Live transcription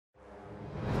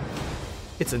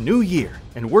It's a new year,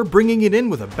 and we're bringing it in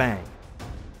with a bang.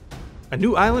 A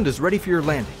new island is ready for your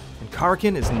landing, and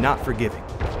Karakin is not forgiving.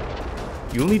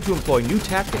 You'll need to employ new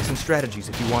tactics and strategies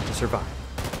if you want to survive.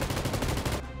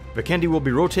 Vikendi will be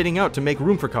rotating out to make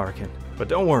room for Karakin, but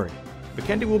don't worry,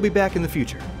 Vikendi will be back in the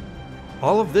future.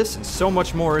 All of this and so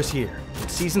much more is here in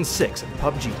Season 6 of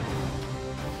PUBG.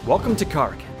 Welcome to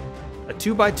Karakin, a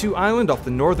 2x2 island off the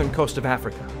northern coast of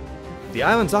Africa. The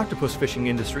island's octopus fishing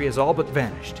industry has all but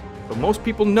vanished, but most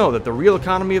people know that the real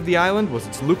economy of the island was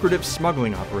its lucrative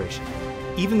smuggling operation.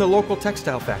 Even the local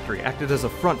textile factory acted as a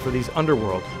front for these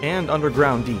underworld and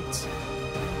underground deeds.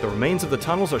 The remains of the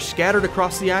tunnels are scattered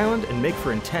across the island and make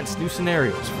for intense new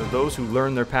scenarios for those who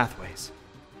learn their pathways.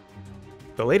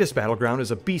 The latest battleground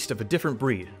is a beast of a different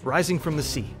breed, rising from the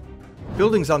sea.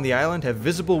 Buildings on the island have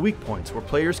visible weak points where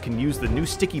players can use the new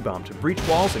sticky bomb to breach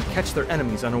walls and catch their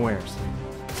enemies unawares.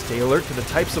 Stay alert to the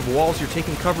types of walls you're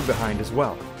taking cover behind as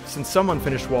well, since some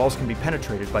unfinished walls can be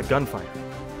penetrated by gunfire.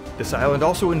 This island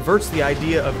also inverts the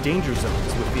idea of danger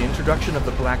zones with the introduction of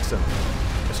the Black Zone,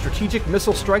 a strategic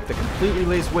missile strike that completely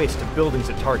lays waste to buildings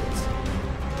it targets,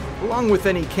 along with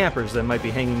any campers that might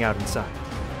be hanging out inside.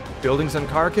 Buildings on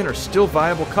Karakin are still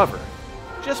viable cover.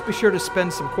 Just be sure to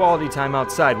spend some quality time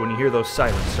outside when you hear those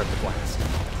sirens start to blast.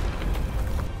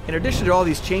 In addition to all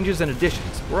these changes and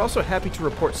additions, we're also happy to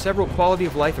report several quality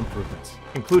of life improvements,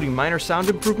 including minor sound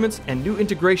improvements and new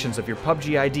integrations of your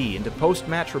PUBG ID into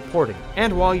post-match reporting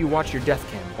and while you watch your death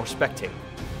cam or spectate.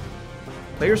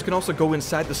 Players can also go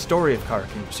inside the story of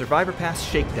Karakin Survivor Pass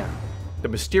Shakedown. The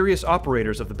mysterious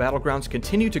operators of the battlegrounds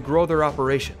continue to grow their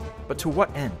operation, but to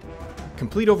what end?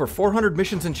 Complete over 400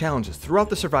 missions and challenges throughout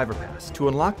the Survivor Pass to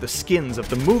unlock the skins of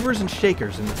the movers and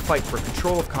shakers in the fight for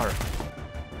control of Karakin.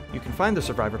 You can find the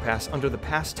Survivor Pass under the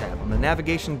Pass tab on the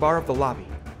navigation bar of the lobby.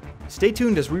 Stay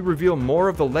tuned as we reveal more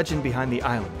of the legend behind the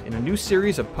island in a new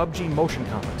series of PUBG motion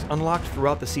comics unlocked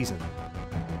throughout the season.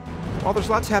 While there's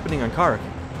lots happening on Karakin,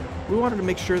 we wanted to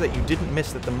make sure that you didn't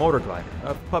miss that the Motor Glider,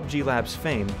 of PUBG Labs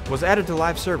fame, was added to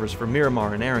live servers for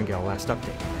Miramar and Erangel last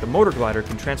update. The Motor Glider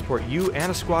can transport you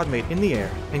and a squad mate in the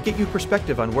air and get you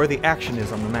perspective on where the action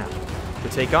is on the map. To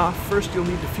take off, first you'll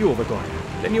need to fuel the glider.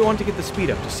 Then you'll want to get the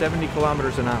speed up to 70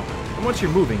 kilometers an hour. And once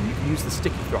you're moving, you can use the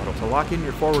sticky throttle to lock in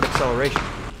your forward acceleration.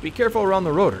 Be careful around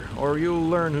the rotor, or you'll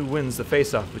learn who wins the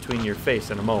face-off between your face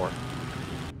and a mower.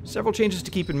 Several changes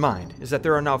to keep in mind is that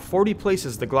there are now 40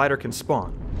 places the glider can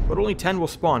spawn, but only 10 will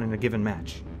spawn in a given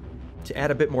match. To add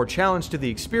a bit more challenge to the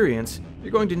experience,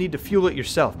 you're going to need to fuel it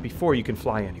yourself before you can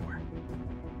fly anywhere.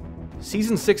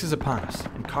 Season 6 is upon us,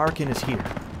 and Karakin is here.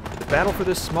 The battle for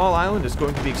this small island is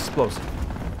going to be explosive,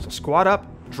 so squad up,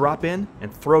 drop in,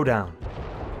 and throw down.